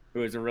Reid,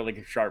 who is a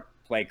really sharp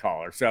play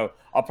caller. So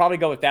I'll probably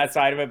go with that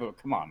side of it.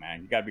 But come on,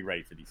 man, you got to be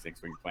ready for these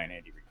things when you're playing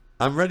Andy Reid.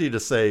 I'm ready to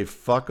say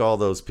fuck all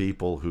those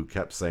people who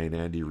kept saying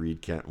Andy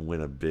Reid can't win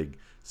a big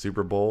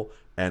Super Bowl,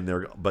 and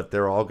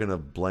they're all going to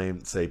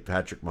blame, say,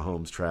 Patrick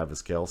Mahomes,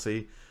 Travis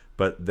Kelce,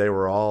 but they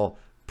were all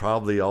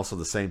probably also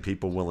the same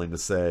people willing to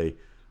say,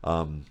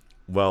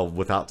 well,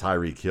 without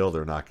Tyreek Hill,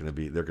 they're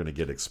going to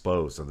get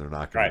exposed and they're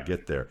not going to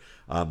get there.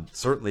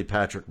 Certainly,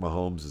 Patrick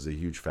Mahomes is a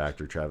huge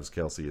factor. Travis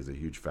Kelce is a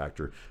huge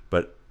factor,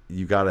 but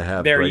you got to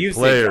have their great usage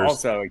players.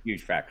 Also a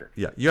huge factor.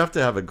 Yeah, you have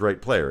to have a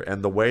great player,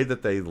 and the way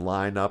that they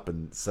line up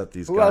and set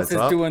these Who guys up. Who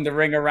else is doing the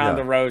ring around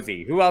the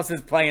rosy? Who else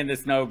is playing the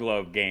snow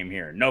globe game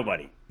here?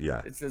 Nobody.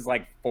 Yeah, this is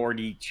like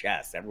 4D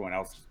chess. Everyone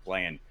else is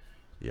playing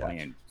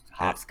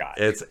hopscotch.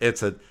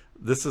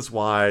 This is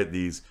why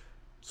these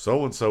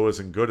so and so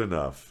isn't good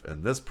enough,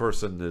 and this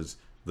person is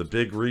the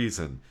big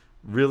reason.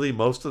 Really,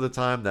 most of the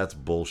time, that's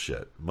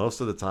bullshit.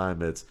 Most of the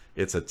time,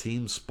 it's a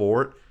team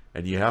sport,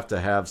 and you have to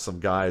have some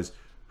guys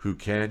who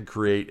can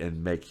create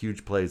and make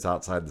huge plays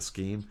outside the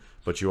scheme,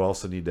 but you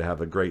also need to have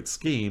a great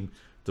scheme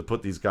to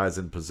put these guys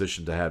in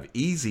position to have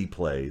easy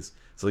plays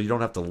so you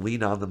don't have to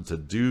lean on them to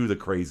do the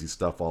crazy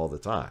stuff all the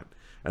time.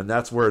 And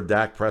that's where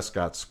Dak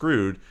Prescott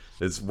screwed,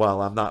 is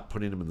while I'm not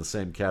putting him in the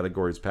same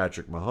category as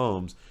Patrick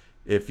Mahomes,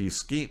 if you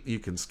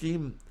can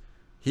scheme,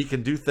 he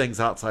can do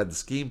things outside the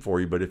scheme for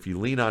you, but if you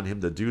lean on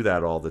him to do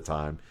that all the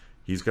time,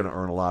 he's going to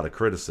earn a lot of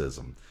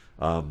criticism.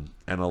 And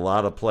a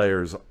lot of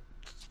players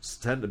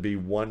tend to be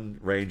one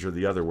range or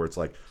the other, where it's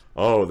like,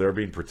 oh, they're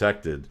being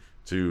protected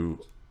to,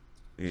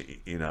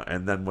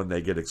 and then when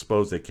they get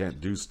exposed, they can't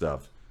do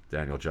stuff.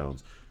 Daniel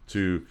Jones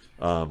to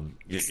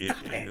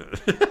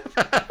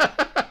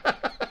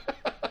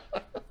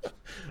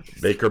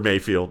Baker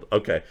Mayfield.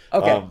 Okay.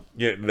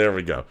 There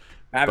we go.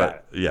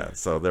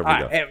 So there we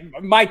go.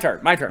 My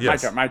turn.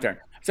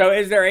 So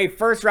is there a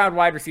first round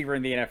wide receiver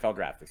in the NFL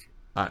draft this year?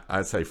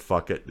 I say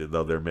fuck it,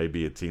 though there may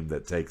be a team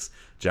that takes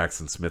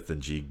Jackson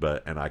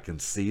Smith-Njigba, and I can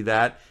see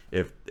that.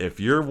 If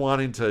you're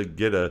wanting to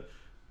get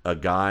a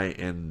guy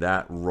in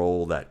that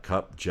role, that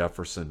Kupp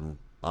Jefferson,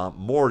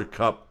 more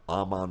Kupp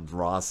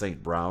Amon-Ra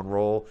St. Brown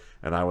role,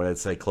 and I would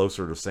say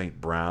closer to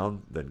St.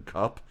 Brown than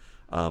Kupp,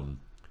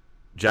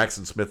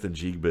 Jackson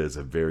Smith-Njigba is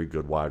a very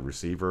good wide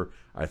receiver.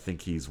 I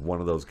think he's one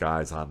of those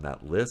guys on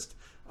that list.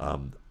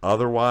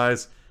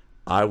 Otherwise,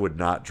 I would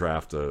not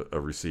draft a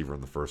receiver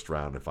in the first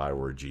round if I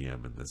were a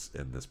GM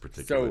in this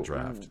particular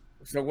draft.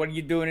 So what are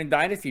you doing in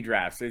dynasty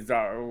drafts?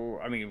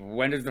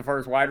 When does the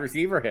first wide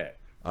receiver hit?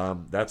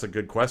 That's a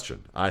good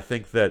question. I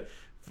think that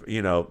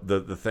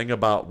the thing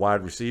about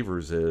wide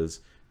receivers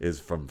is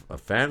from a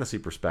fantasy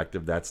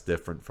perspective, that's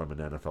different from an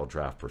NFL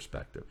draft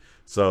perspective.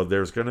 So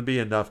there's going to be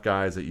enough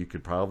guys that you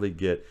could probably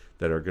get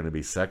that are going to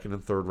be second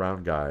and third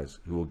round guys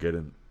who will get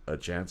a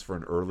chance for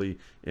an early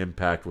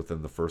impact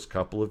within the first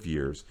couple of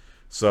years.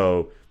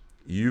 So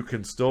you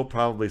can still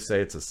probably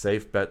say it's a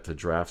safe bet to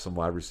draft some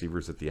wide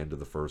receivers at the end of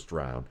the first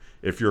round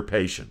if you're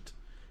patient.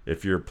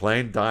 If you're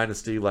playing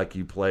dynasty like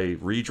you play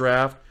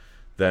redraft,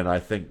 then I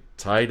think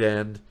tight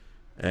end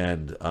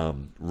and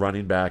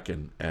running back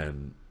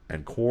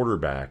and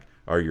quarterback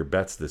are your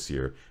bets this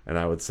year. And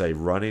I would say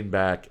running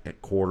back and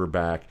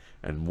quarterback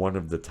and one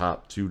of the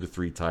top 2 to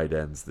 3 tight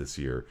ends this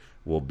year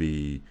will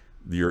be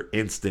your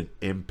instant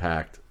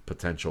impact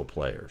potential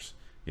players.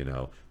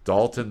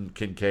 Dalton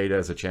Kincaid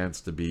has a chance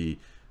to be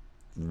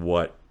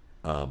what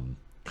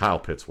Kyle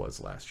Pitts was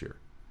last year,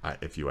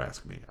 if you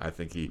ask me. I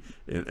think he,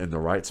 in the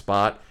right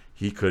spot,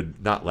 he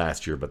could, not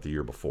last year, but the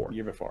year before.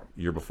 Year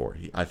before.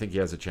 I think he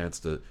has a chance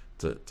to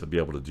be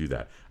able to do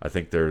that. I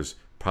think there's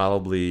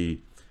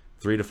probably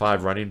 3 to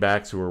 5 running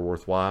backs who are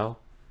worthwhile.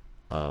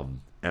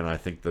 And I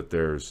think that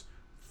there's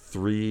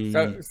three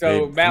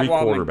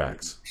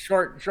quarterbacks.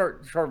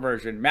 Short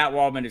version. Matt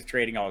Waldman is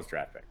trading all his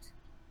draft picks.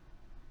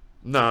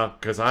 No,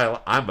 because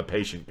I'm a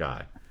patient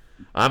guy.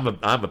 I'm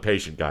a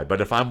patient guy.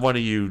 But if I'm one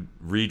of you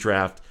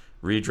redraft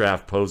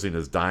posing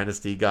as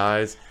dynasty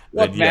guys,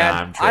 look, then man,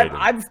 I'm trading.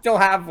 I still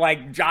have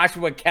like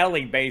Joshua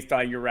Kelly based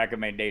on your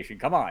recommendation.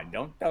 Come on,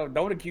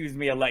 don't accuse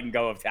me of letting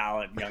go of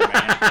talent, young man.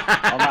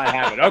 I'll not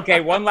have it.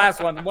 Okay, one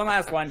last one.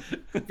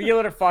 Feel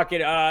it or fuck it.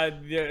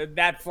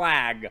 That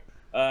flag.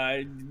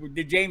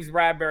 Did James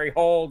Bradbury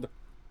hold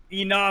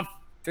enough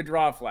to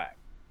draw a flag?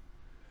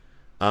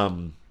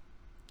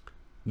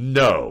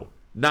 No,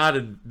 not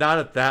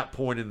at that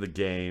point in the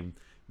game.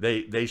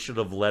 They should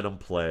have let him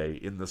play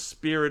in the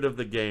spirit of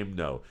the game.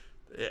 No,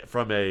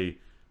 from a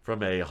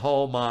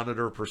hall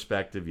monitor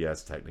perspective,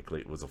 yes, technically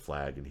it was a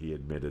flag, and he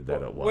admitted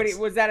that it was.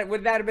 Would that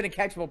have been a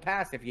catchable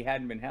pass if he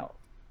hadn't been held?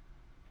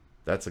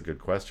 That's a good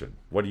question.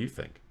 What do you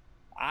think?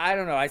 I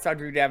don't know. I saw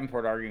Drew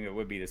Davenport arguing it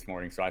would be this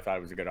morning, so I thought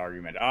it was a good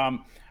argument.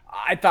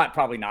 I thought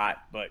probably not,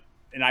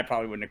 and I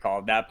probably wouldn't have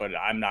called that, but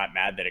I'm not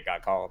mad that it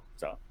got called.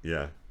 So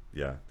yeah.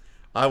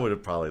 I would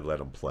have probably let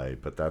him play,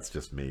 but that's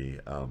just me.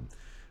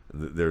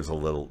 There's a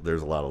lot of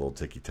little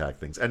ticky tack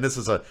things, and this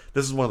is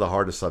one of the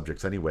hardest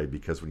subjects anyway,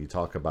 because when you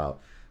talk about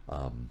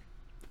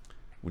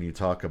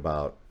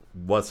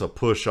what's a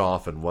push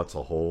off and what's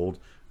a hold,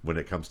 when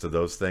it comes to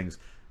those things,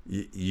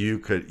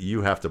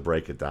 you have to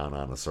break it down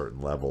on a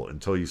certain level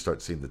until you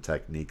start seeing the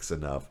techniques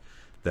enough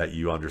that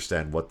you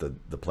understand what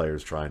the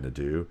player's trying to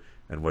do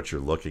and what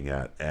you're looking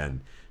at.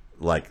 And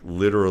like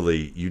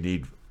literally you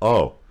need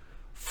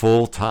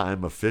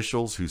full-time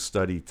officials who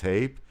study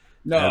tape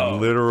and No.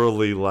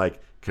 literally like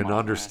Come can on, man.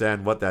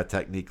 understand what that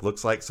technique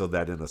looks like so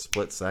that in a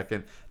split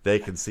second they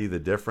can see the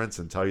difference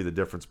and tell you the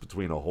difference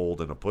between a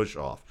hold and a push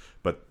off.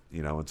 But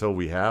until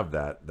we have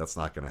that, that's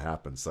not going to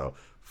happen. So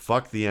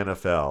fuck the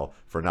NFL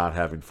for not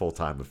having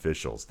full-time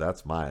officials.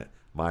 That's my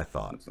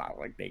thought. It's not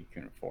like they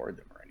can afford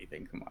them or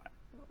anything. Come on.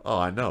 Oh,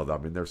 I know. I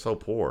mean, they're so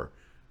poor.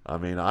 I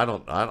mean, I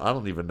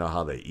don't even know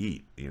how they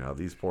eat.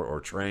 These poor or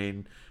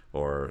train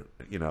or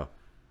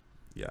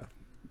yeah.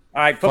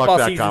 All right, Fuck football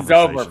that season's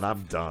conversation. over.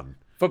 I'm done.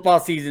 Football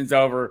season's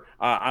over.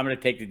 I'm going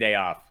to take the day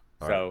off.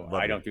 All right, So love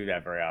I you. don't do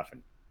that very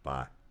often.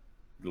 Bye.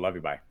 Love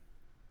you. Bye.